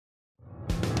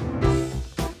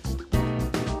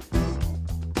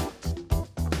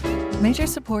Major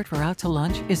support for Out to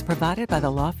Lunch is provided by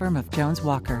the law firm of Jones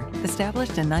Walker,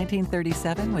 established in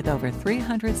 1937 with over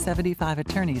 375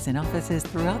 attorneys in offices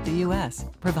throughout the U.S.,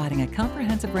 providing a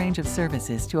comprehensive range of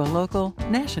services to a local,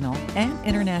 national, and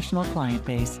international client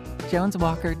base.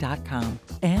 JonesWalker.com.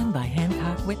 And by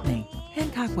Hancock Whitney.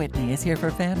 Hancock Whitney is here for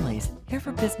families, here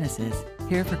for businesses,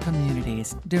 here for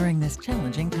communities during this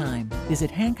challenging time.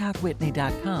 Visit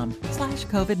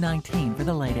HancockWhitney.com/COVID-19 for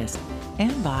the latest.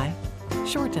 And by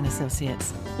Shorten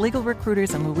Associates, legal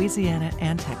recruiters in Louisiana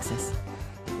and Texas.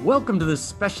 Welcome to this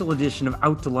special edition of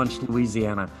Out to Lunch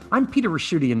Louisiana. I'm Peter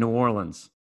Raschuti in New Orleans.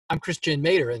 I'm Christian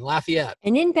Mader in Lafayette.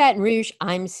 And in Baton Rouge,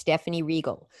 I'm Stephanie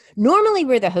Regal. Normally,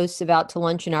 we're the hosts of Out to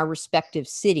Lunch in our respective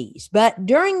cities, but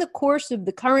during the course of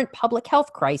the current public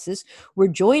health crisis, we're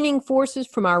joining forces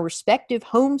from our respective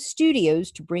home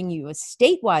studios to bring you a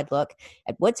statewide look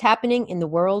at what's happening in the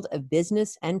world of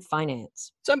business and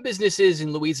finance. Some businesses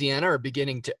in Louisiana are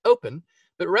beginning to open,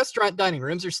 but restaurant dining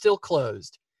rooms are still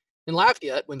closed. In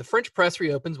Lafayette, when the French Press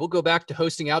reopens, we'll go back to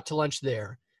hosting Out to Lunch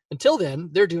there. Until then,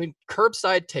 they're doing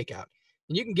curbside takeout,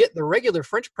 and you can get the regular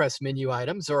French Press menu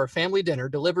items or a family dinner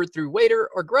delivered through Waiter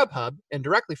or Grubhub and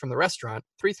directly from the restaurant,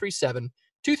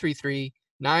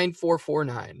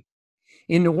 337-233-9449.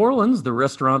 In New Orleans, the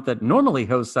restaurant that normally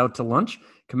hosts Out to Lunch,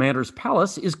 Commander's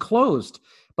Palace, is closed,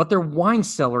 but their wine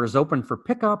cellar is open for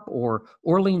pickup or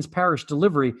Orleans Parish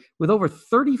delivery with over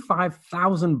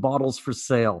 35,000 bottles for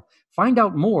sale. Find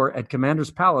out more at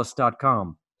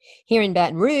commanderspalace.com. Here in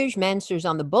Baton Rouge, Mansur's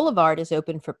on the Boulevard is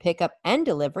open for pickup and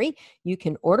delivery. You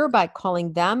can order by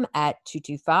calling them at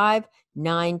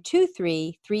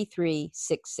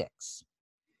 225-923-3366.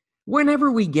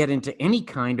 Whenever we get into any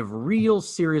kind of real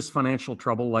serious financial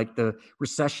trouble like the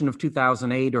recession of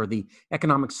 2008 or the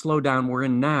economic slowdown we're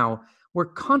in now, we're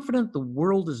confident the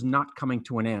world is not coming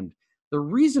to an end. The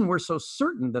reason we're so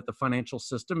certain that the financial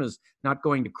system is not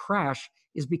going to crash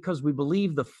is because we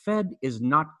believe the Fed is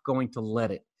not going to let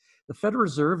it. The Federal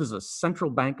Reserve is a central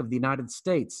bank of the United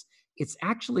States. It's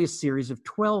actually a series of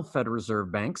 12 Federal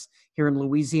Reserve banks. Here in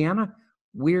Louisiana,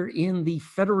 we're in the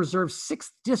Federal Reserve's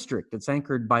 6th district. It's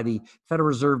anchored by the Federal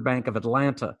Reserve Bank of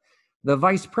Atlanta. The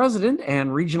vice president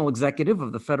and regional executive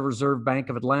of the Federal Reserve Bank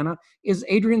of Atlanta is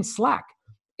Adrienne Slack.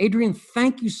 Adrienne,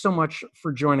 thank you so much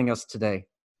for joining us today.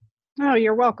 Oh,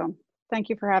 you're welcome. Thank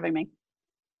you for having me.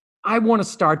 I want to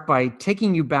start by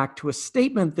taking you back to a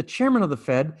statement the chairman of the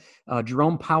Fed,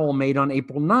 Jerome Powell, made on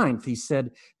April 9th. He said,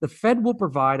 the Fed will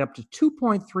provide up to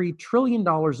 $2.3 trillion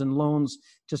in loans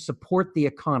to support the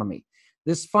economy.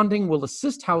 This funding will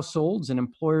assist households and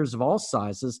employers of all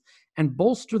sizes and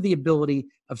bolster the ability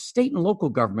of state and local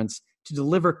governments to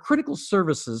deliver critical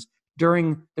services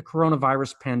during the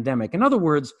coronavirus pandemic. In other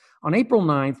words, on April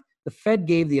 9th, the Fed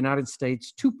gave the United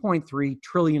States $2.3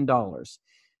 trillion.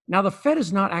 Now, the Fed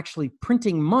is not actually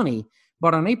printing money,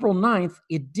 but on April 9th,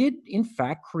 it did, in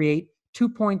fact, create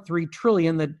 $2.3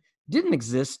 trillion that didn't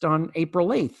exist on April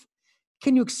 8th.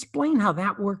 Can you explain how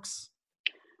that works?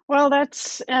 Well,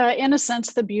 that's, in a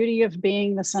sense, the beauty of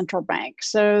being the central bank.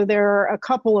 So there are a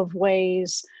couple of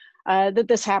ways that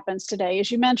this happens today.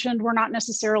 As you mentioned, we're not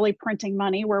necessarily printing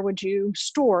money. Where would you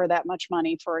store that much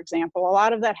money, for example? A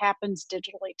lot of that happens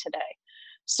digitally today.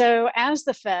 So as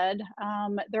the Fed,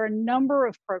 there are a number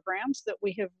of programs that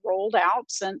we have rolled out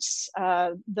since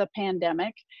the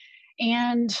pandemic,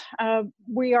 and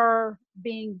we are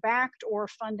being backed or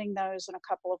funding those in a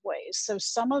couple of ways. So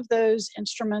some of those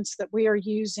instruments that we are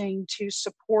using to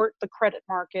support the credit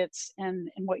markets, and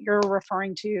what you're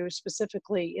referring to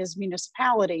specifically is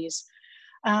municipalities,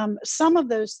 some of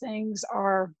those things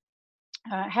are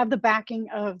have the backing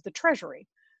of the Treasury.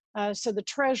 So the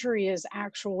Treasury is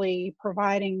actually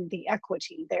providing the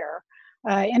equity there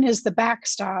and is the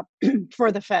backstop for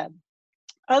the Fed.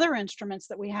 Other instruments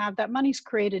that we have, that money's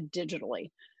created digitally.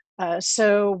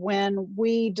 So when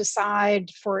we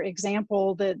decide, for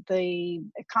example, that the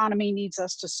economy needs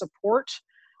us to support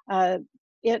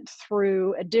it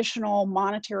through additional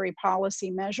monetary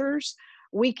policy measures,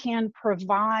 we can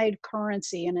provide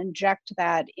currency and inject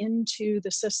that into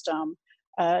the system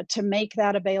to make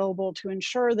that available to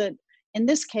ensure that, in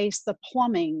this case, the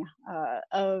plumbing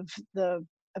of the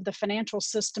financial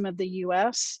system of the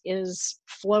U.S. is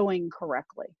flowing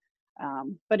correctly.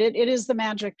 But it is the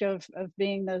magic of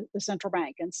being the central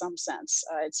bank in some sense.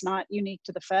 It's not unique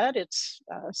to the Fed. It's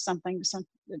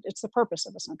it's the purpose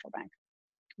of a central bank.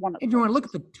 And you want to look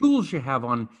at the tools you have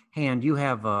on hand. You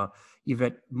have you've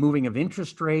got moving of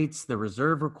interest rates, the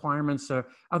reserve requirements. Are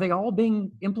they all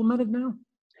being implemented now?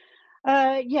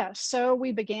 Yes. So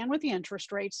we began with the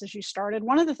interest rates as you started.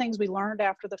 One of the things we learned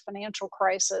after the financial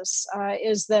crisis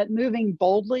is that moving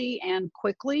boldly and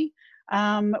quickly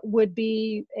would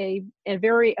be a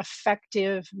very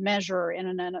effective measure in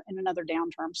another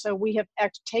downturn. So we have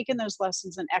taken those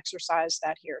lessons and exercised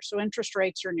that here. So interest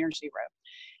rates are near zero.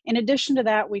 In addition to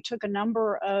that, we took a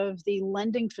number of the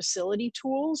lending facility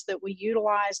tools that we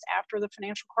utilized after the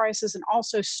financial crisis and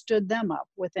also stood them up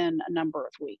within a number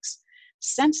of weeks.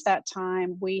 Since that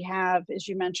time, we have, as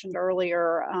you mentioned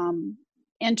earlier,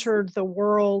 entered the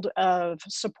world of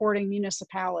supporting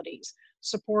municipalities,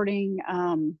 supporting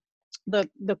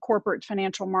the corporate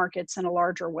financial markets in a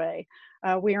larger way.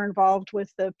 We are involved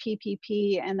with the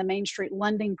PPP and the Main Street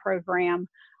Lending Program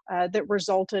that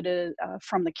resulted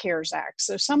from the CARES Act.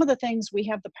 So some of the things we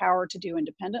have the power to do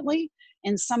independently,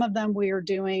 and some of them we are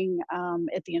doing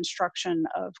at the instruction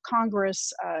of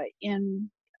Congress in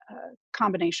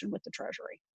combination with the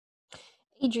Treasury.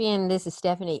 Adrienne, this is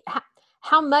Stephanie.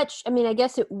 How much, I mean, I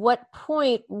guess at what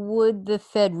point would the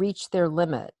Fed reach their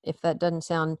limit, if that doesn't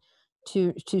sound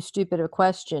too stupid a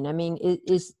question? I mean,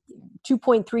 is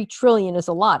 2.3 trillion is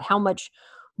a lot. How much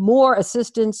more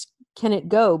assistance can it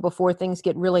go before things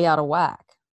get really out of whack?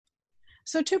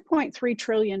 So 2.3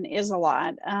 trillion is a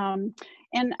lot.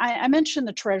 And I mentioned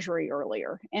the Treasury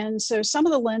earlier. And so some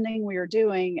of the lending we are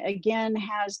doing, again,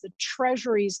 has the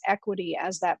Treasury's equity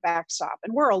as that backstop.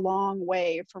 And we're a long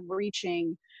way from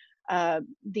reaching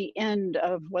the end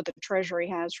of what the Treasury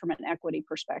has from an equity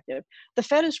perspective. The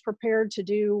Fed is prepared to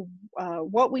do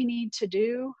what we need to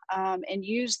do and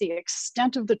use the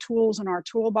extent of the tools in our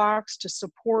toolbox to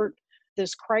support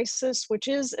this crisis, which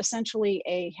is essentially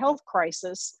a health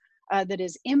crisis that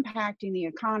is impacting the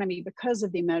economy because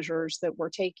of the measures that we're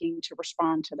taking to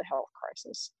respond to the health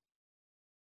crisis.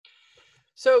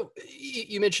 So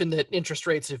you mentioned that interest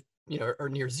rates have, are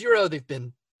near zero. They've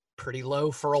been pretty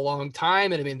low for a long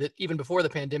time. And I mean, that even before the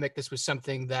pandemic, this was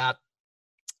something that,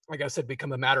 like I said,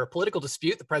 become a matter of political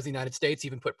dispute. The President of the United States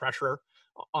even put pressure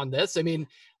on this. I mean,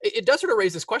 it does sort of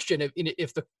raise this question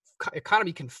if the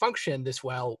economy can function this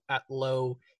well at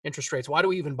low interest rates, why do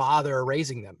we even bother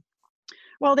raising them?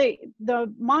 Well, the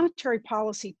monetary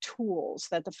policy tools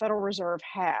that the Federal Reserve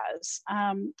has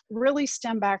really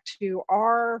stem back to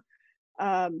our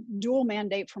dual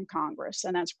mandate from Congress,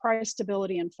 and that's price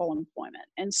stability and full employment.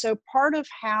 And so part of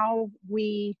how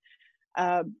we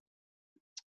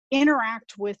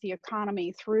interact with the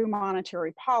economy through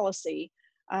monetary policy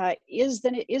is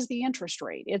the interest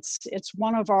rate. It's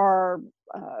one of our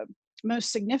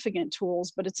most significant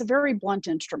tools, but it's a very blunt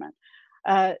instrument.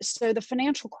 So the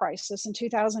financial crisis in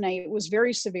 2008 was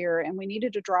very severe, and we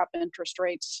needed to drop interest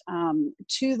rates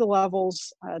to the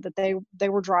levels that they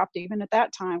were dropped, even at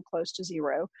that time, close to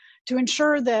zero, to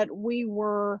ensure that we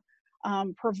were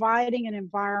providing an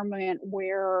environment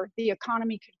where the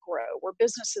economy could grow, where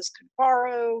businesses could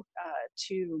borrow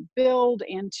to build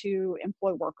and to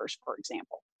employ workers, for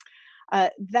example.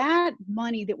 That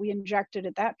money that we injected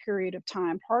at that period of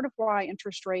time, part of why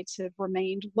interest rates have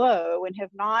remained low and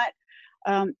have not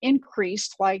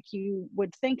increased like you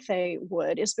would think they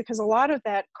would, is because a lot of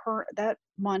that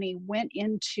money went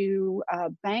into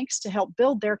banks to help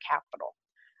build their capital.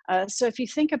 So if you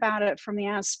think about it from the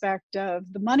aspect of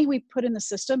the money we put in the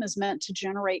system is meant to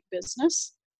generate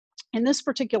business. In this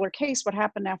particular case, what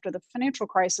happened after the financial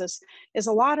crisis is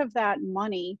a lot of that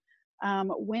money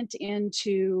went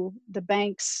into the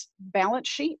bank's balance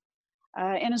sheet.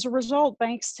 And as a result,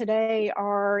 banks today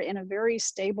are in a very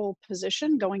stable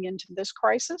position going into this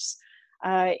crisis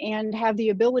and have the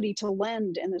ability to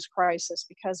lend in this crisis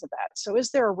because of that. So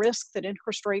is there a risk that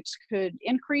interest rates could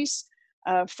increase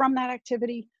from that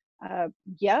activity?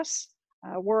 Yes.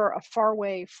 We're a far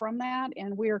way from that,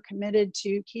 and we are committed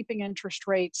to keeping interest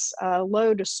rates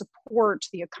low to support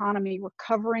the economy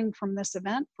recovering from this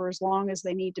event for as long as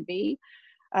they need to be.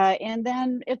 And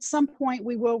then at some point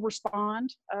we will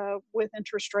respond with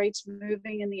interest rates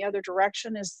moving in the other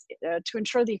direction to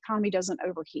ensure the economy doesn't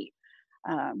overheat.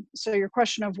 So your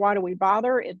question of why do we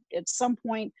bother? At some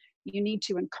point you need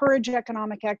to encourage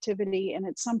economic activity, and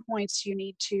at some points you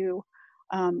need to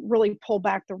really pull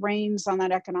back the reins on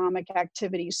that economic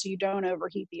activity so you don't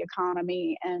overheat the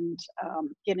economy and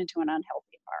get into an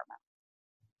unhealthy environment.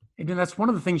 And that's one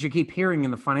of the things you keep hearing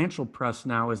in the financial press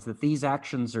now, is that these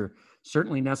actions are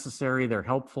certainly necessary, they're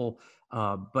helpful,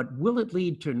 but will it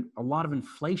lead to a lot of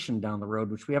inflation down the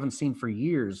road, which we haven't seen for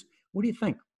years? What do you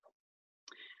think?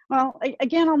 Well,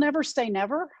 again, I'll never say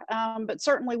never, but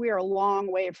certainly we are a long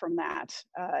way from that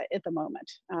at the moment.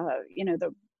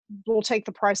 We'll take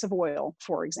the price of oil,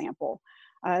 for example.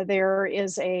 There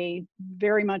is a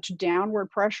very much downward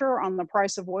pressure on the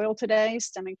price of oil today,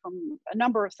 stemming from a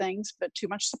number of things, but too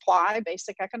much supply,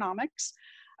 basic economics,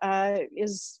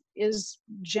 is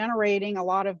generating a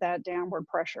lot of that downward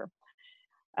pressure.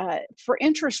 For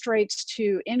interest rates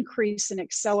to increase and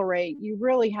accelerate, you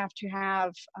really have to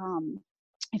have,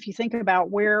 if you think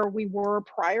about where we were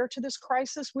prior to this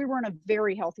crisis, we were in a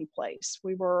very healthy place.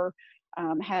 We were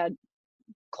had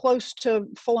close to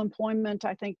full employment,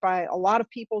 I think, by a lot of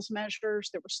people's measures.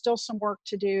 There was still some work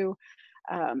to do.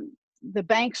 The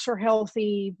banks are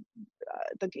healthy.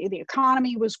 The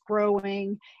economy was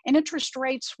growing, and interest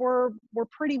rates were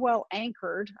pretty well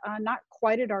anchored, not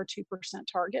quite at our 2%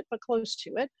 target, but close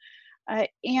to it.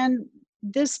 And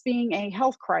this being a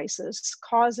health crisis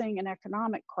causing an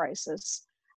economic crisis,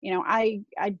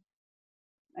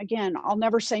 again, I'll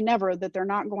never say never that they're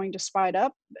not going to spike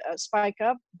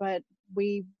up, but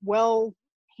we well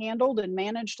handled and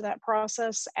managed that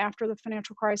process after the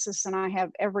financial crisis, and I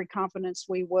have every confidence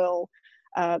we will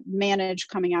manage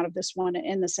coming out of this one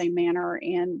in the same manner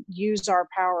and use our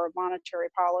power of monetary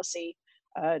policy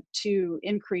to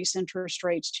increase interest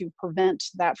rates to prevent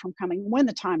that from coming when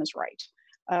the time is right.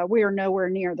 We are nowhere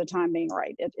near the time being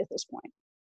right at this point.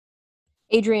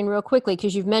 Adrienne, real quickly,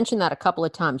 because you've mentioned that a couple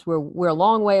of times, we're a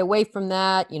long way away from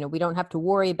that. We don't have to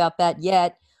worry about that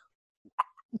yet.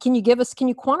 Can you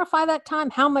quantify that time?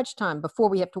 How much time before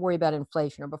we have to worry about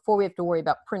inflation or before we have to worry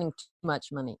about printing too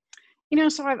much money?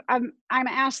 So I'm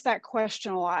asked that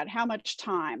question a lot. How much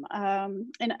time?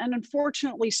 And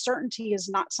unfortunately, certainty is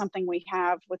not something we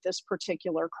have with this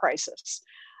particular crisis.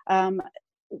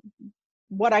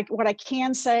 What I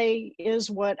can say is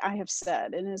what I have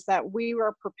said, and is that we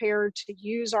are prepared to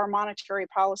use our monetary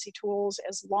policy tools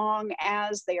as long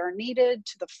as they are needed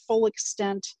to the full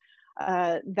extent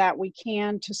that we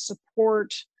can to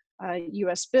support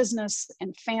U.S. business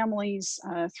and families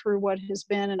through what has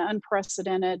been an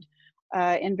unprecedented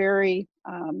and very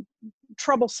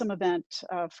troublesome event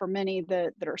for many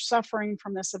that are suffering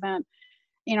from this event.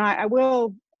 I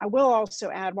will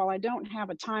also add, while I don't have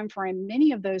a time frame,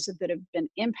 many of those that have been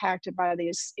impacted by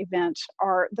this event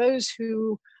are those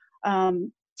who are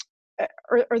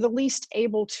the least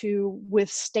able to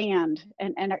withstand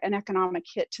an economic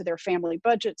hit to their family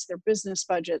budgets, their business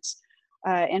budgets.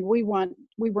 And we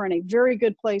were in a very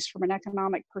good place from an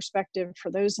economic perspective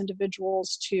for those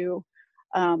individuals to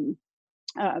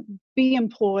be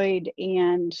employed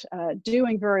and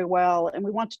doing very well. And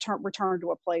we want to return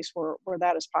to a place where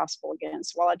that is possible again.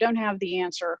 So while I don't have the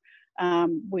answer,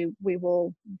 we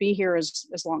will be here as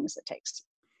long as it takes.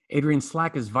 Adrienne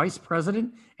Slack is Vice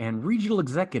President and Regional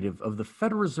Executive of the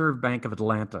Federal Reserve Bank of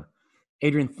Atlanta.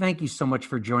 Adrienne, thank you so much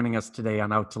for joining us today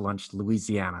on Out to Lunch,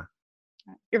 Louisiana.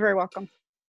 You're very welcome.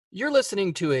 You're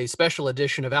listening to a special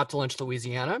edition of Out to Lunch,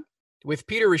 Louisiana with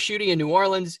Peter Ricchiuti in New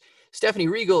Orleans, Stephanie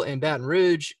Riegel in Baton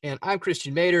Rouge, and I'm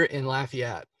Christian Mader in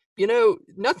Lafayette.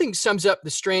 Nothing sums up the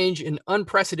strange and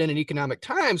unprecedented economic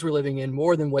times we're living in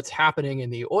more than what's happening in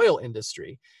the oil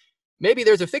industry. Maybe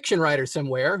there's a fiction writer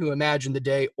somewhere who imagined the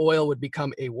day oil would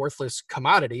become a worthless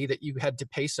commodity that you had to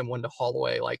pay someone to haul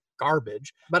away like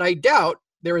garbage. But I doubt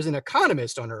there is an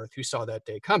economist on earth who saw that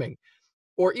day coming,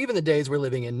 or even the days we're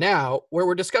living in now, where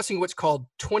we're discussing what's called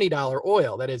 $20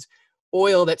 oil. That is,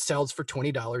 oil that sells for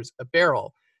 $20 a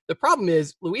barrel. The problem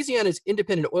is Louisiana's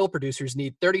independent oil producers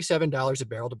need $37 a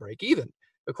barrel to break even,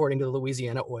 according to the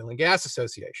Louisiana Oil and Gas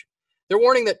Association. They're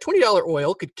warning that $20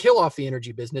 oil could kill off the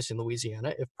energy business in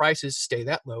Louisiana if prices stay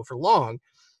that low for long,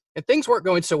 and things weren't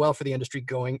going so well for the industry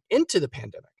going into the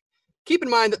pandemic. Keep in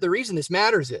mind that the reason this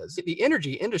matters is that the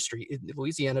energy industry in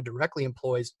Louisiana directly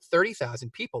employs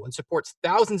 30,000 people and supports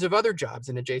thousands of other jobs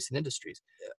in adjacent industries.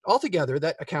 Altogether,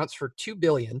 that accounts for $2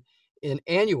 billion in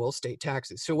annual state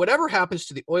taxes. So whatever happens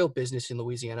to the oil business in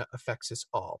Louisiana affects us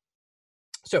all.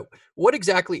 So what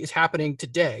exactly is happening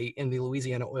today in the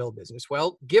Louisiana oil business?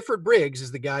 Well, Gifford Briggs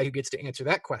is the guy who gets to answer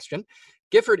that question.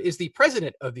 Gifford is the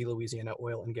president of the Louisiana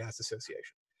Oil and Gas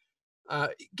Association.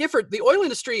 Gifford, the oil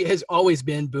industry has always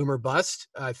been boom or bust.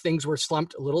 Things were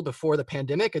slumped a little before the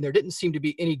pandemic, and there didn't seem to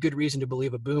be any good reason to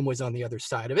believe a boom was on the other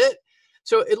side of it.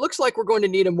 So it looks like we're going to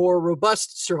need a more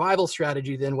robust survival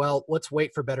strategy than, well, let's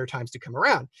wait for better times to come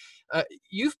around.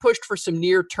 You've pushed for some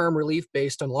near-term relief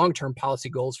based on long-term policy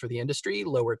goals for the industry,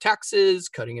 lower taxes,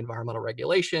 cutting environmental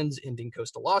regulations, ending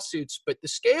coastal lawsuits. But the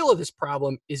scale of this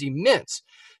problem is immense,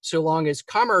 so long as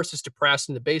commerce is depressed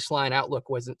and the baseline outlook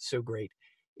wasn't so great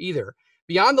either.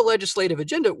 Beyond the legislative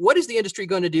agenda, what is the industry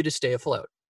going to do to stay afloat?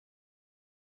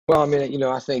 Well,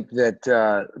 I think that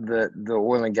the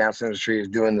oil and gas industry is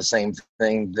doing the same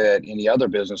thing that any other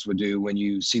business would do when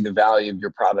you see the value of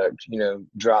your product,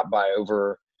 drop by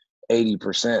over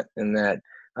 80%, and that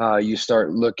you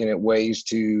start looking at ways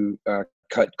to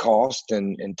cut cost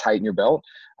and tighten your belt.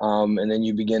 And then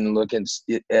you begin to look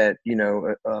at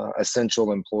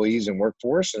essential employees and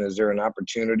workforce. And is there an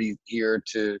opportunity here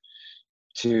to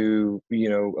to,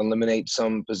 eliminate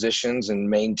some positions and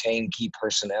maintain key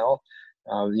personnel.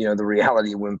 The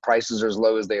reality, when prices are as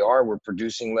low as they are, we're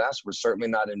producing less. We're certainly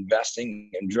not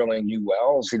investing in drilling new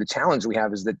wells. See, the challenge we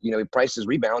have is that, if prices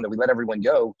rebound and we let everyone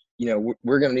go,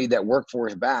 we're going to need that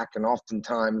workforce back. And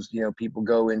oftentimes, people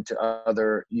go into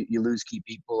you lose key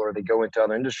people, or they go into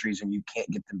other industries and you can't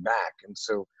get them back. And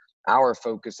so our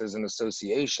focus as an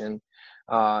association,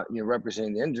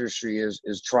 representing the industry,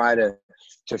 is try to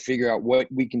figure out what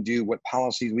we can do, what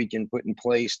policies we can put in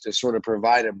place to sort of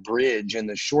provide a bridge in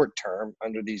the short term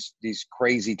under these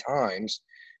crazy times,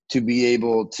 to be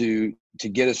able to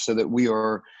get us so that we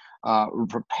are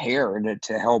prepared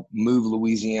to help move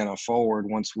Louisiana forward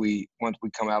once we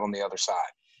come out on the other side.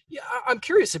 Yeah, I'm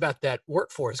curious about that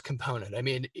workforce component. I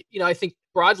mean, I think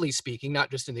broadly speaking, not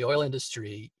just in the oil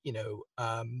industry,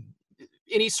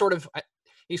 any sort of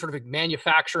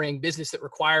manufacturing business that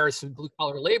requires some blue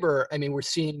collar labor, I mean, we're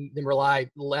seeing them rely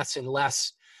less and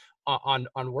less on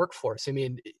workforce. I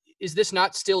mean, is this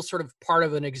not still sort of part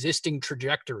of an existing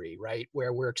trajectory, right?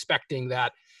 Where we're expecting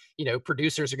that,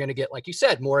 producers are going to get, like you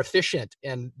said, more efficient,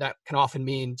 and that can often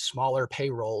mean smaller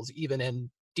payrolls, even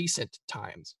in decent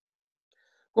times.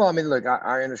 Well, I mean, look,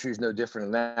 our industry is no different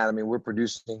than that. I mean, we're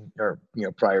producing,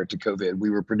 prior to COVID, we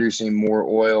were producing more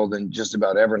oil than just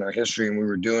about ever in our history. And we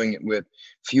were doing it with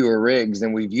fewer rigs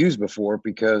than we've used before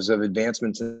because of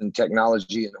advancements in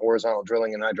technology and horizontal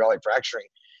drilling and hydraulic fracturing.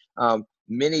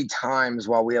 Many times,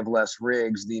 while we have less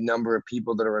rigs, the number of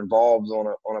people that are involved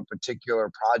on a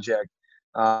particular project,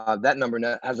 that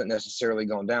number hasn't necessarily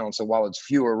gone down. So while it's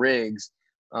fewer rigs,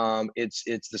 it's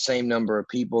the same number of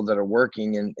people that are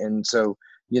working. And so,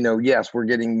 yes, we're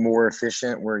getting more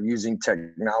efficient. We're using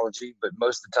technology, but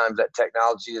most of the time that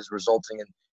technology is resulting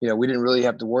in, we didn't really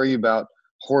have to worry about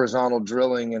horizontal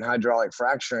drilling and hydraulic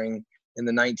fracturing in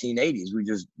the 1980s. We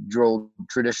just drilled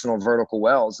traditional vertical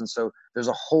wells. And so there's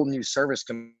a whole new service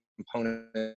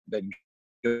component that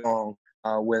goes along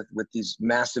with these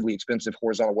massively expensive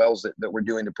horizontal wells that we're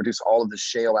doing to produce all of this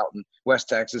shale out in West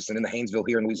Texas and in the Haynesville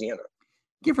here in Louisiana.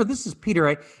 Gifford, this is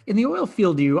Peter. In the oil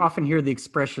field, you often hear the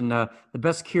expression, the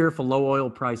best cure for low oil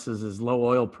prices is low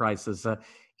oil prices.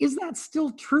 Is that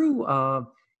still true?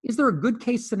 Is there a good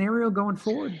case scenario going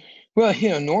forward? Well,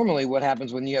 normally what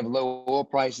happens when you have low oil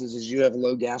prices is you have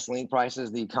low gasoline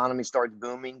prices. The economy starts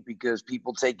booming because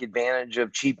people take advantage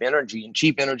of cheap energy, and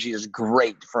cheap energy is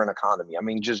great for an economy. I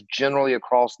mean, just generally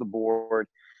across the board,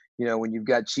 when you've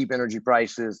got cheap energy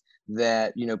prices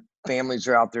that, families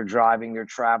are out there driving, they're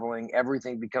traveling,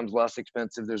 everything becomes less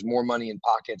expensive. There's more money in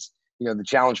pockets. The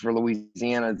challenge for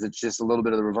Louisiana is it's just a little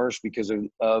bit of the reverse because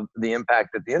of the impact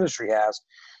that the industry has.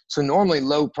 So normally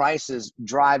low prices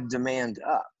drive demand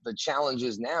up. The challenge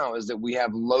is now is that we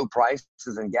have low prices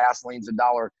and gasoline's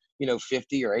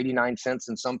 $1.50 or 89 cents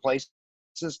in some places.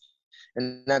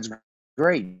 And that's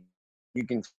great. You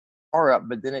can far up,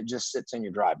 but then it just sits in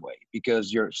your driveway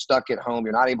because you're stuck at home.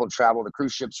 You're not able to travel. The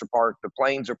cruise ships are parked. The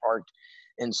planes are parked.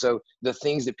 And so the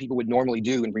things that people would normally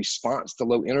do in response to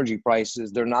low energy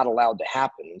prices, they're not allowed to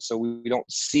happen. And so we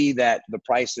don't see that the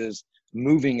prices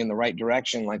moving in the right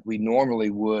direction like we normally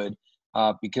would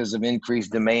because of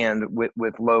increased demand with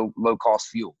low cost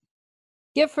fuel.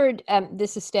 Gifford,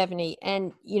 this is Stephanie,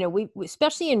 and we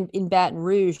especially in Baton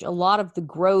Rouge, a lot of the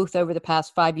growth over the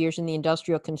past 5 years in the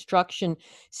industrial construction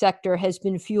sector has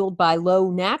been fueled by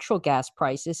low natural gas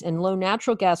prices, and low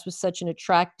natural gas was such an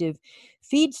attractive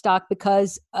feedstock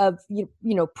because of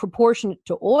proportionate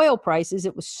to oil prices.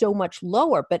 It was so much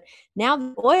lower, but now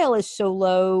the oil is so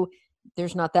low,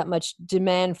 there's not that much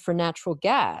demand for natural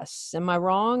gas. Am I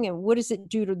wrong? And what does it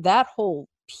do to that whole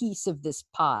piece of this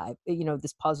pie?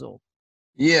 This puzzle.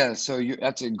 Yeah, so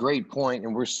that's a great point,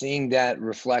 and we're seeing that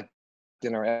reflect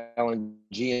in our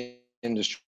LNG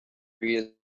industry.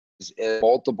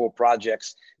 Multiple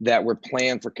projects that were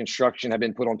planned for construction have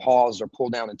been put on pause or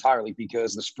pulled down entirely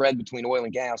because the spread between oil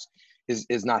and gas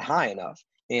is not high enough.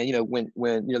 And when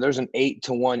there's an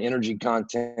 8-to-1 energy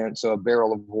content, so a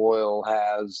barrel of oil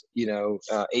has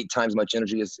 8 times as much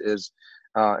energy as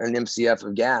an MCF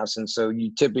of gas, and so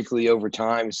you typically over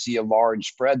time see a large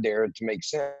spread there to make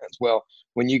sense. Well,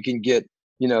 when you can get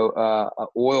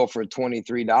oil for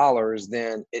 $23,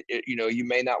 then you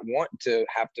may not want to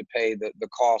have to pay the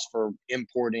cost for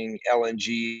importing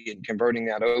LNG and converting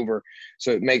that over.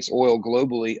 So it makes oil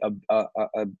globally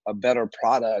a better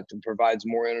product and provides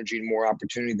more energy and more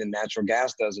opportunity than natural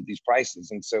gas does at these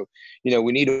prices. And so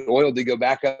we need oil to go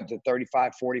back up to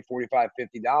 $35, $40, $45,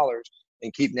 $50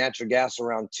 and keep natural gas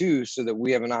around $2 so that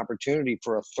we have an opportunity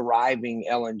for a thriving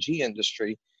LNG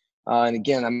industry. And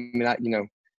again,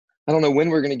 I don't know when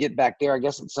we're going to get back there. I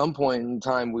guess at some point in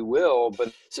time we will.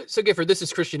 But so Gifford, this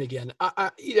is Christian again.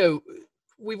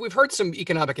 We've heard some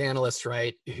economic analysts,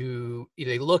 right, who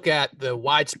they look at the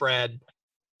widespread,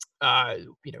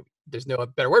 there's no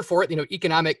better word for it,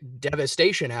 economic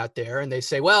devastation out there, and they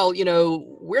say, well,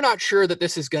 we're not sure that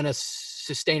this is going to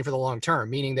sustain for the long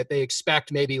term, meaning that they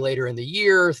expect maybe later in the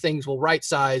year things will right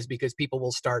size because people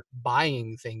will start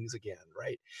buying things again,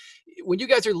 right? When you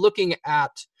guys are looking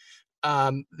at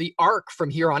the arc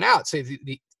from here on out, say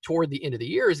toward the end of the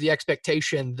year, is the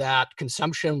expectation that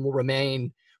consumption will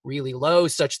remain really low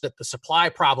such that the supply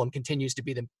problem continues to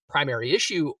be the primary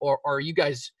issue? Or are you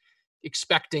guys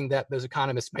expecting that those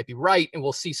economists might be right and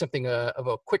we'll see something of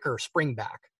a quicker spring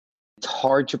back? It's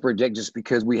hard to predict just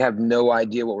because we have no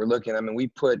idea what we're looking at. I mean, we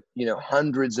put,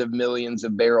 hundreds of millions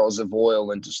of barrels of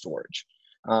oil into storage,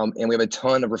 and we have a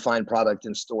ton of refined product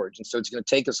in storage. And so it's going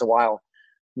to take us a while,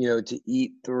 to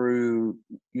eat through,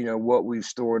 what we've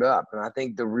stored up. And I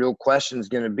think the real question is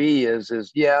going to be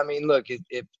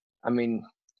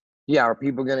are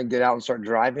people going to get out and start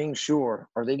driving? Sure.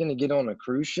 Are they going to get on a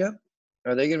cruise ship?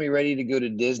 Are they going to be ready to go to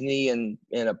Disney and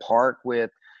in a park with,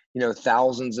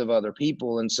 thousands of other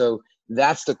people? And so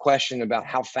that's the question about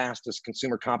how fast does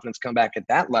consumer confidence come back at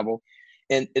that level.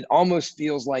 And it almost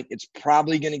feels like it's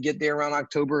probably going to get there around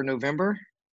October or November,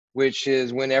 which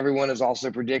is when everyone is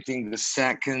also predicting the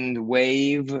second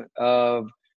wave of,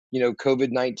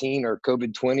 COVID-19 or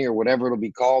COVID-20 or whatever it'll be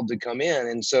called to come in.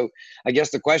 And so I guess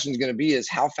the question is going to be is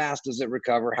how fast does it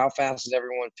recover? How fast does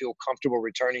everyone feel comfortable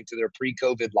returning to their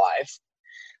pre-COVID life?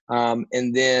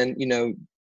 And then,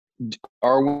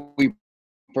 are we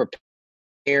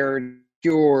prepared,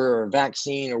 cure or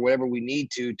vaccine or whatever we need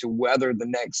to weather the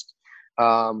next,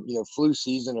 flu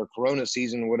season or corona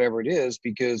season, whatever it is?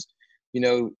 Because,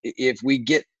 if we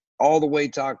get all the way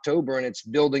to October and it's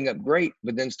building up great,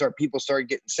 but then people start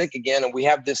getting sick again, and we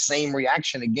have this same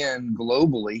reaction again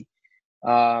globally,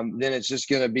 then it's just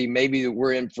going to be maybe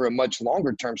we're in for a much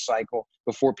longer term cycle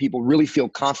before people really feel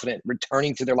confident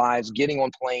returning to their lives, getting on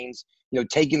planes,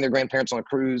 taking their grandparents on a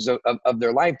cruise of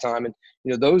their lifetime. And,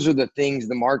 those are the things,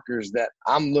 the markers that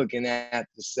I'm looking at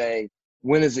to say,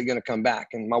 when is it going to come back?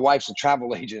 And my wife's a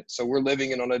travel agent, so we're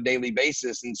living it on a daily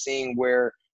basis and seeing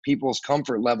where people's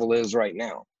comfort level is right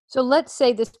now. So let's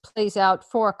say this plays out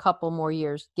for a couple more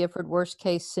years. Gifford, worst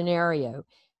case scenario.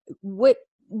 What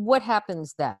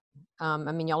happens then?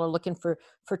 Y'all are looking for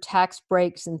tax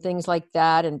breaks and things like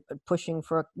that, and pushing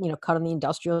for cut on the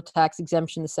industrial tax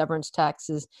exemption, the severance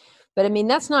taxes. But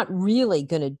that's not really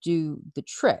going to do the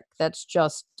trick. That's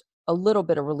just a little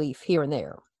bit of relief here and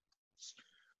there.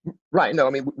 Right. No,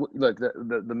 look,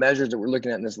 the measures that we're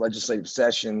looking at in this legislative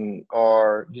session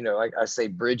are, I say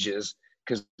bridges,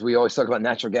 because we always talk about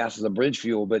natural gas as a bridge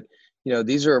fuel, but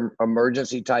these are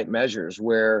emergency type measures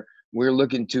where we're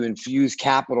looking to infuse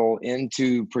capital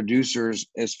into producers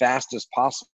as fast as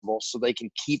possible so they can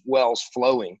keep wells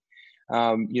flowing.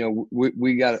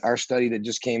 We got our study that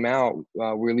just came out,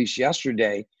 released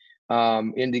yesterday,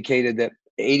 indicated that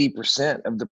 80%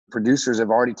 of the producers have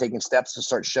already taken steps to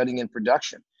start shutting in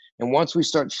production. And once we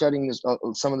start shutting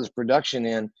some of this production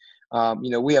in,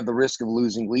 we have the risk of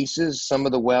losing leases. Some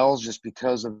of the wells, just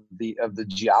because of the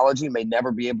geology, may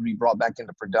never be able to be brought back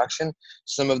into production.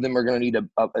 Some of them are going to need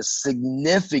a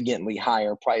significantly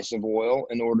higher price of oil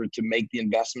in order to make the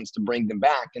investments to bring them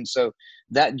back. And so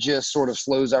that just sort of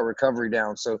slows our recovery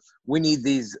down. So we need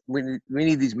these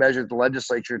measures, the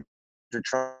legislature, to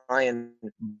try and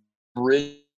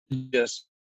bridge this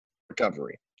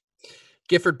recovery.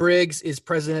 Gifford Briggs is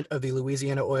president of the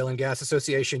Louisiana Oil and Gas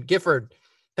Association. Gifford,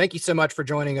 thank you so much for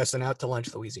joining us on Out to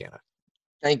Lunch, Louisiana.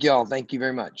 Thank you all. Thank you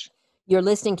very much. You're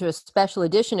listening to a special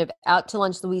edition of Out to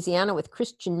Lunch, Louisiana with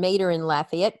Christian Mader in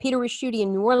Lafayette, Peter Raschuti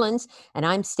in New Orleans, and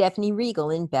I'm Stephanie Riegel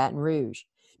in Baton Rouge.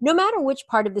 No matter which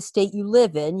part of the state you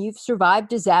live in, you've survived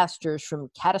disasters from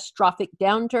catastrophic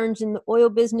downturns in the oil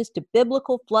business to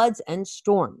biblical floods and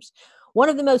storms. One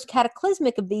of the most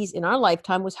cataclysmic of these in our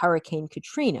lifetime was Hurricane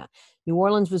Katrina. New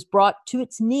Orleans was brought to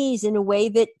its knees in a way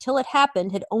that, till it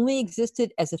happened, had only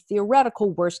existed as a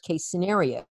theoretical worst-case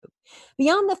scenario.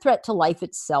 Beyond the threat to life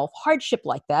itself, hardship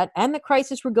like that, and the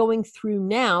crisis we're going through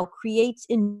now, creates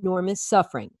enormous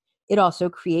suffering. It also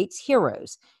creates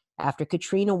heroes. After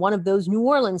Katrina, one of those New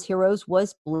Orleans heroes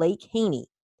was Blake Haney.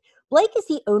 Blake is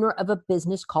the owner of a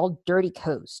business called Dirty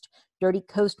Coast. Dirty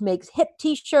Coast makes hip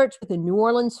t-shirts with a New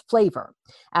Orleans flavor.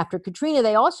 After Katrina,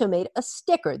 they also made a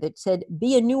sticker that said,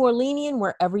 "Be a New Orleanian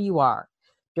wherever you are."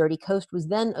 Dirty Coast was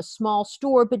then a small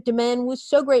store, but demand was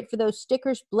so great for those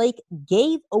stickers, Blake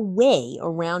gave away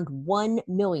around 1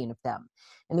 million of them.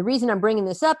 And the reason I'm bringing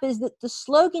this up is that the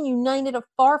slogan united a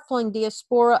far-flung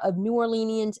diaspora of New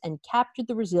Orleanians and captured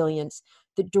the resilience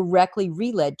that directly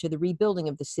reled to the rebuilding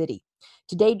of the city.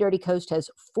 Today, Dirty Coast has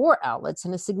 4 outlets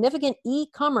and a significant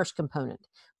e-commerce component.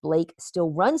 Blake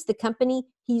still runs the company.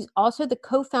 He's also the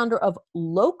co-founder of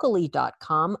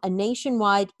Locally.com, a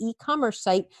nationwide e-commerce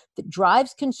site that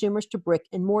drives consumers to brick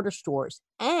and mortar stores,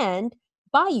 and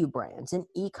Bayou Brands, an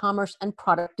e-commerce and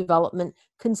product development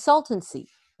consultancy.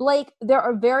 Blake, there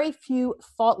are very few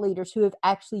thought leaders who have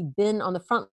actually been on the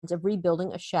front lines of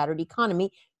rebuilding a shattered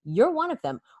economy. You're one of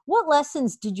them. What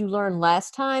lessons did you learn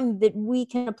last time that we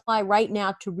can apply right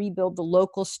now to rebuild the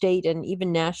local, state, and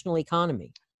even national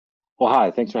economy? Well,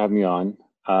 hi, thanks for having me on.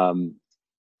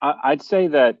 I'd say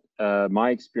that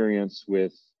my experience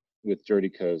with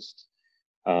Dirty Coast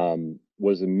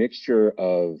was a mixture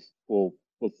of,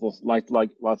 like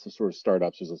lots of sort of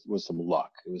startups, was some luck.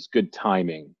 It was good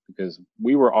timing because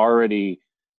we were already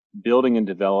building and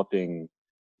developing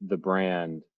the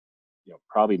brand,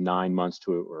 probably 9 months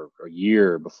to or a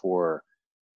year before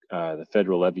the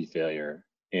federal levy failure,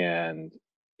 and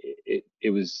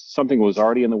it was something that was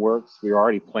already in the works. We were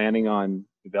already planning on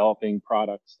developing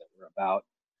products that were about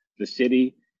the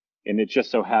city, and it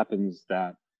just so happens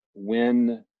that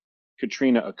when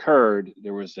Katrina occurred,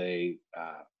 there was a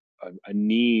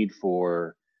need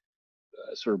for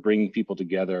sort of bringing people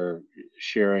together,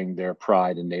 sharing their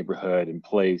pride in neighborhood and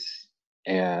place.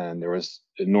 And there was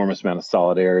enormous amount of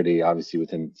solidarity, obviously,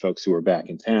 within folks who were back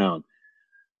in town.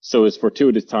 So it's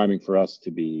fortuitous timing for us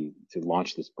to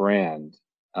launch this brand.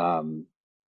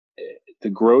 The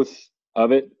growth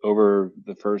of it over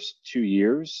the first 2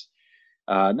 years,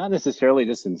 not necessarily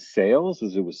just in sales,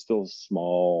 as it was still a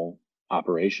small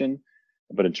operation,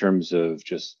 but in terms of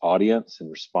just audience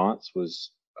and response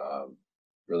was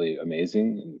really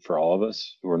amazing for all of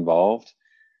us who were involved.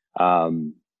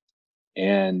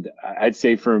 And I'd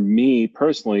say for me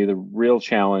personally, the real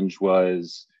challenge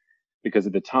was because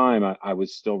at the time I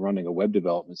was still running a web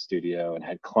development studio and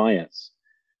had clients,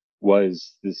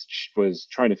 was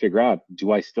trying to figure out,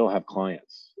 do I still have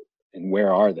clients and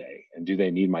where are they and do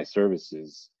they need my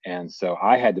services? And so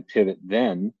I had to pivot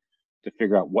then to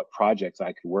figure out what projects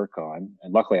I could work on.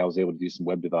 And luckily I was able to do some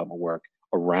web development work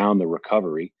around the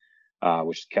recovery,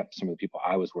 which kept some of the people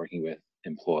I was working with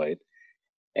employed.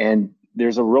 And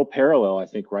there's a real parallel, I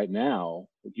think, right now,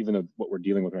 even though what we're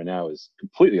dealing with right now is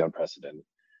completely unprecedented.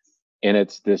 And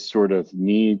it's this sort of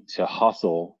need to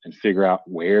hustle and figure out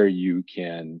where you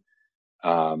can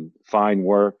find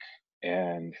work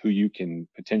and who you can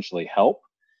potentially help.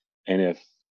 And if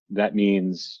that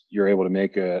means you're able to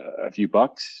make a few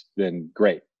bucks, then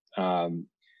great.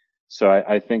 So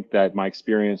I think that my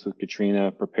experience with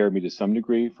Katrina prepared me to some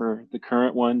degree for the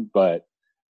current one, but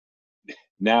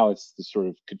now it's the sort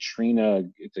of Katrina,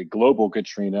 it's a global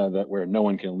Katrina where no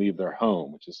one can leave their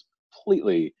home, which is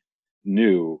completely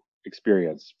new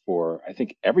experience for, I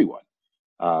think, everyone,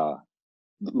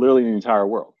 literally the entire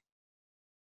world.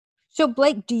 So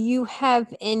Blake, do you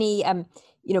have any,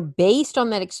 based on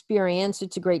that experience,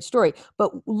 it's a great story,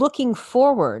 but looking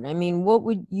forward, I mean, what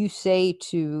would you say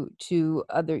to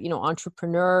other,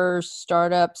 entrepreneurs,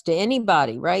 startups, to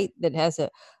anybody, right, that has a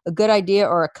good idea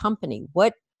or a company?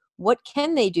 What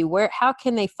can they do? How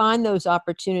can they find those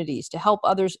opportunities to help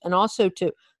others and also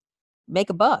to make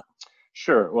a buck?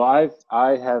 Sure. Well,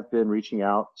 I have been reaching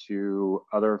out to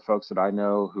other folks that I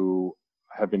know who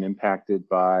have been impacted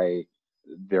by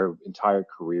their entire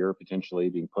career potentially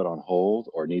being put on hold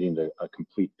or needing a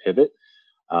complete pivot.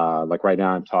 Like right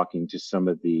now, I'm talking to some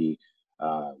of the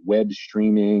web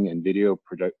streaming and video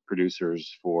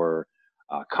producers for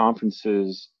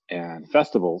conferences and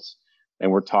festivals.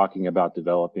 And we're talking about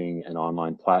developing an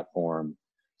online platform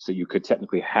so you could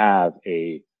technically have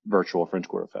a virtual French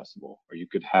Quarter Festival, or you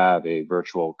could have a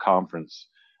virtual conference.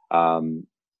 And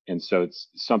so it's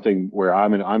something where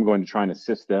I'm going to try and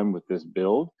assist them with this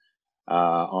build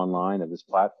online of this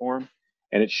platform.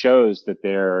 And it shows that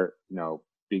they're,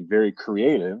 being very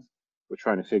creative. We're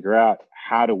trying to figure out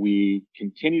how do we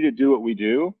continue to do what we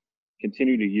do,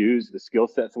 continue to use the skill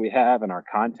sets that we have and our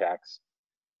contacts,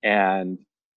 and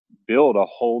build a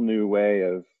whole new way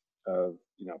of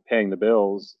paying the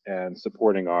bills and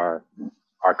supporting our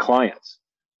clients.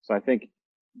 So I think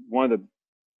one of the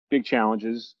big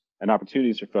challenges and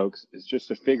opportunities for folks is just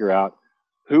to figure out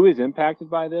who is impacted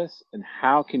by this and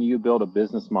how can you build a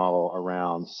business model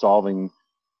around solving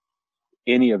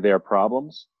any of their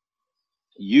problems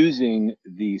using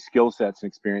the skill sets and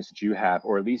experience that you have,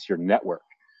 or at least your network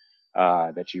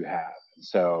that you have.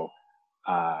 So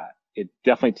it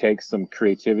definitely takes some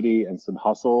creativity and some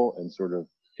hustle and sort of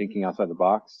thinking outside the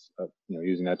box,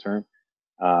 using that term.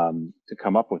 to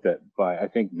come up with it. But I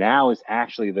think now is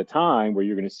actually the time where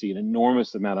you're going to see an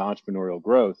enormous amount of entrepreneurial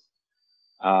growth,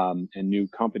 and new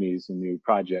companies and new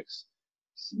projects,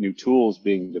 new tools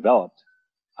being developed.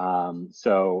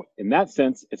 So in that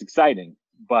sense, it's exciting,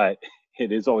 but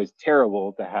it is always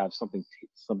terrible to have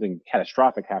something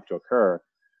catastrophic have to occur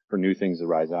for new things to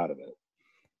rise out of it.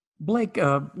 Blake,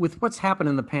 with what's happened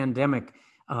in the pandemic,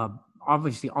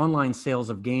 obviously online sales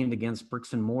have gained against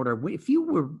bricks and mortar. If you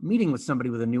were meeting with somebody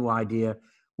with a new idea,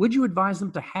 would you advise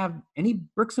them to have any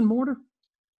bricks and mortar?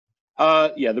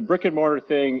 Yeah, the brick and mortar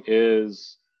thing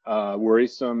is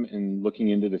worrisome in looking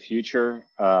into the future.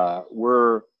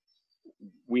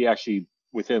 We actually,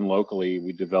 within Locally,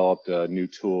 we developed a new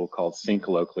tool called Sync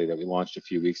Locally that we launched a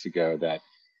few weeks ago that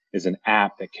is an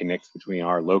app that connects between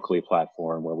our Locally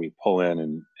platform, where we pull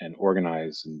in and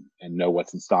organize and know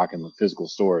what's in stock in the physical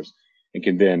stores, and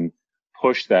can then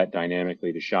push that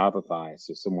dynamically to Shopify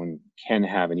so someone can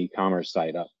have an e-commerce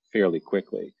site up fairly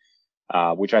quickly,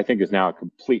 which I think is now a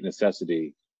complete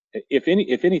necessity, if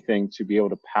anything, to be able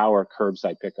to power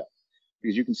curbside pickup,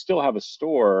 because you can still have a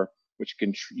store which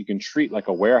you can treat like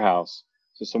a warehouse,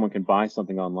 so someone can buy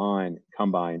something online,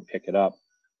 come by and pick it up,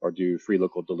 or do free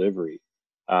local delivery.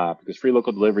 Because free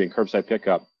local delivery and curbside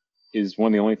pickup is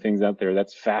one of the only things out there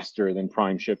that's faster than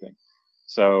prime shipping.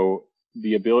 So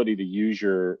the ability to use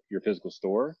your physical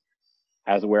store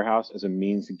as a warehouse as a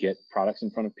means to get products in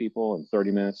front of people in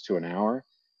 30 minutes to an hour,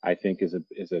 I think is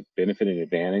a benefit and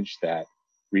advantage that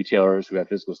retailers who have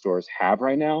physical stores have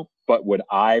right now. But would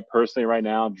I personally right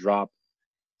now drop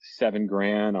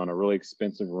 $7,000 on a really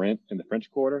expensive rent in the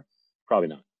French Quarter? Probably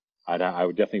not. I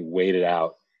would definitely wait it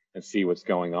out and see what's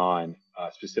going on,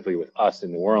 specifically with us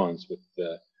in New Orleans, with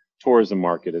the tourism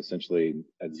market essentially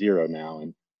at zero now,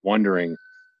 and wondering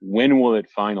when will it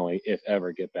finally, if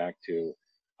ever, get back to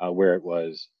where it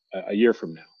was a year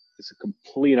from now. It's a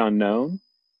complete unknown.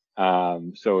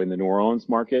 So in the New Orleans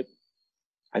market,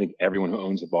 I think everyone who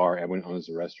owns a bar, everyone who owns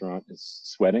a restaurant is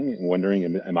sweating and wondering,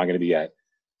 am I going to be at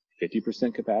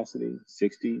 50% capacity,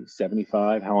 60,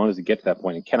 75? How long does it get to that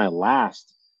point? And can I last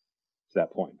to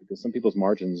that point? Because some people's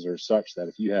margins are such that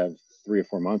if you have 3 or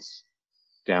 4 months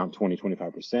down 20,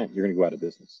 25%, you're going to go out of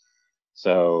business.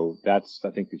 So that's,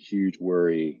 I think, the huge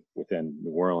worry within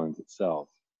New Orleans itself.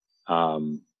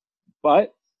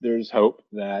 But there's hope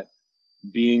that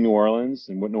being New Orleans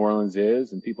and what New Orleans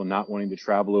is, and people not wanting to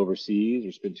travel overseas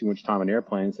or spend too much time on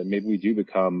airplanes, that maybe we do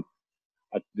become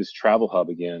this travel hub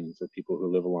again for people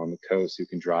who live along the coast who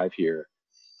can drive here.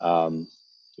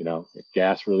 If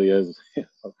gas really is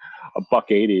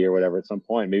 $1.80 or whatever at some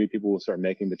point, maybe people will start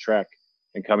making the trek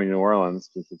and coming to New Orleans,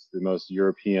 since it's the most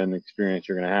European experience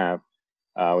you're going to have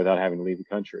without having to leave the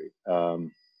country.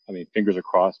 Fingers are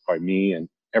crossed by me and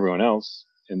everyone else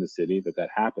in the city that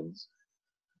happens.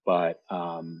 But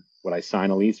would I sign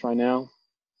a lease right now?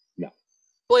 No.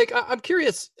 Blake, I'm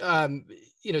curious,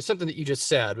 something that you just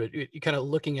said, you're kind of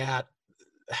looking at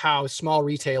how small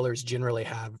retailers generally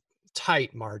have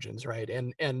tight margins, right?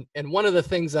 And one of the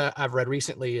things that I've read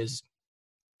recently is,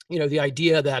 the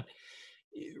idea that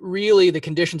really the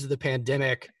conditions of the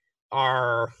pandemic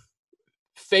are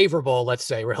favorable, let's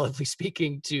say, relatively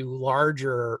speaking, to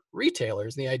larger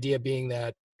retailers. And the idea being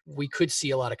that we could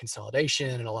see a lot of consolidation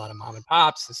and a lot of mom and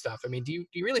pops and stuff. Do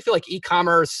you really feel like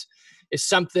e-commerce is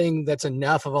something that's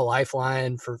enough of a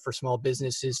lifeline for small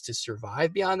businesses to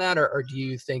survive beyond that? Or do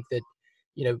you think that,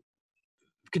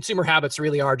 consumer habits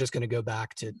really are just going to go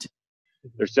back to?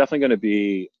 There's definitely going to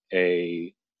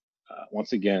be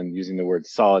once again, using the word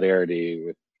solidarity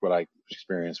with what I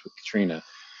experienced with Katrina,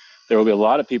 there will be a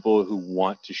lot of people who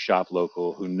want to shop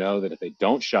local, who know that if they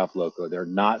don't shop local, they're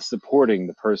not supporting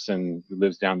the person who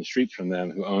lives down the street from them,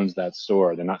 who owns that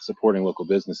store. They're not supporting local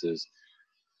businesses.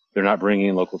 They're not bringing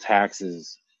in local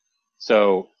taxes.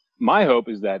 So my hope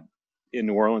is that in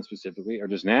New Orleans specifically, or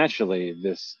just nationally,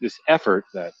 this effort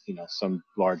that, some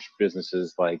large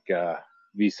businesses like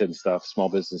Visa and stuff, Small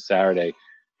Business Saturday,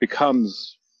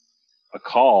 becomes a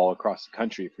call across the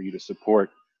country for you to support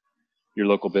your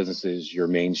local businesses, your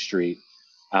main street.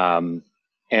 And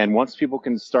once people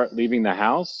can start leaving the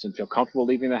house and feel comfortable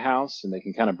leaving the house, and they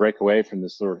can kind of break away from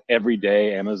this sort of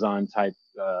everyday Amazon type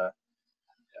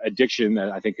addiction that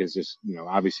I think is just,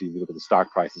 obviously you look at the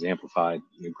stock prices amplified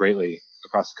greatly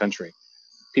across the country,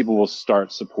 people will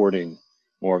start supporting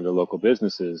more of their local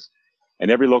businesses. And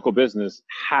every local business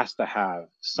has to have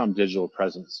some digital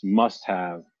presence, must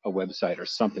have a website or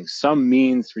something, some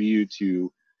means for you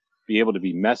to be able to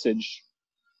be messaged,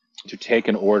 to take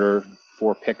an order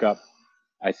for pickup.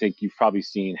 I think you've probably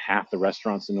seen half the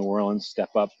restaurants in New Orleans step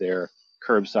up their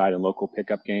curbside and local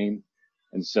pickup game.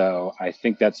 And so I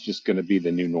think that's just going to be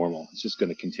the new normal. It's just going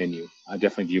to continue. I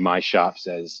definitely view my shops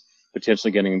as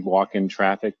potentially getting walk-in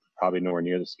traffic, probably nowhere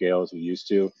near the scale as we used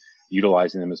to,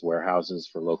 utilizing them as warehouses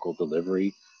for local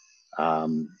delivery.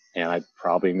 And I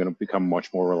probably am going to become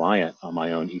much more reliant on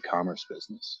my own e-commerce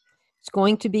business. It's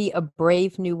going to be a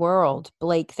brave new world.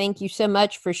 Blake, thank you so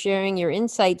much for sharing your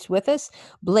insights with us.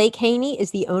 Blake Haney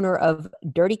is the owner of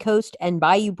Dirty Coast and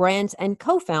Bayou Brands and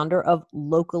co-founder of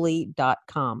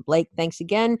Locally.com. Blake, thanks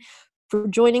again for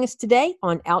joining us today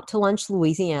on Out to Lunch,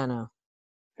 Louisiana.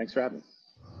 Thanks for having me.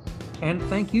 And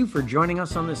thank you for joining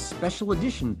us on this special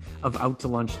edition of Out to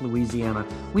Lunch, Louisiana.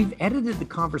 We've edited the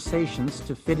conversations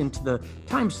to fit into the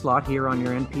time slot here on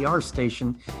your NPR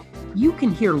station. You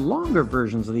can hear longer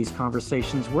versions of these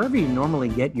conversations wherever you normally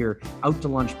get your Out to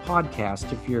Lunch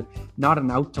podcast. If you're not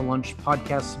an Out to Lunch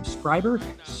podcast subscriber,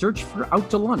 search for Out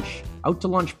to Lunch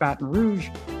Baton Rouge,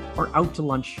 or Out to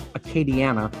Lunch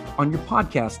Acadiana on your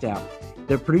podcast app.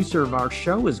 The producer of our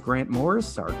show is Grant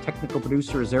Morris. Our technical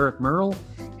producer is Eric Merle.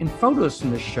 And photos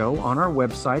from this show on our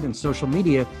website and social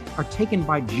media are taken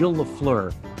by Jill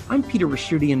LaFleur. I'm Peter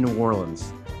Raschuti in New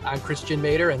Orleans. I'm Christian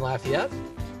Mader in Lafayette.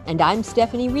 And I'm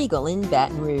Stephanie Regal in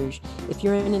Baton Rouge. If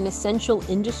you're in an essential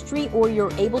industry or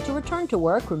you're able to return to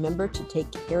work, remember to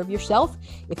take care of yourself.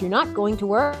 If you're not going to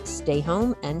work, stay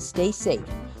home and stay safe.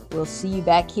 We'll see you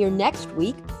back here next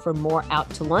week for more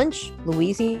Out to Lunch,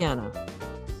 Louisiana.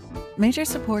 Major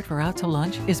support for Out to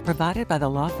Lunch is provided by the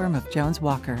law firm of Jones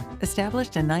Walker,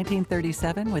 established in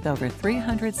 1937 with over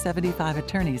 375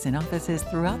 attorneys in offices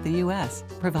throughout the U.S.,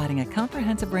 providing a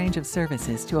comprehensive range of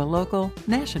services to a local,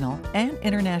 national, and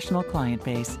international client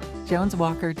base.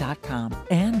 JonesWalker.com.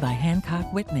 And by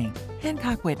Hancock Whitney.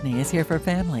 Hancock Whitney is here for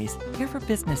families, here for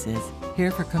businesses, here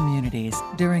for communities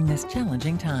during this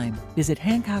challenging time. Visit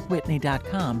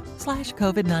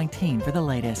HancockWhitney.com/COVID-19 for the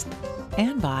latest.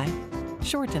 And by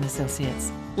Short &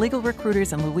 Associates, legal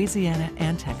recruiters in Louisiana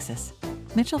and Texas.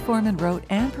 Mitchell Foreman wrote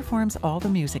and performs all the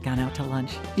music on Out to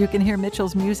Lunch. You can hear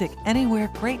Mitchell's music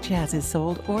anywhere great jazz is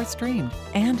sold or streamed,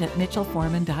 and at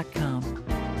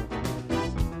mitchellforeman.com.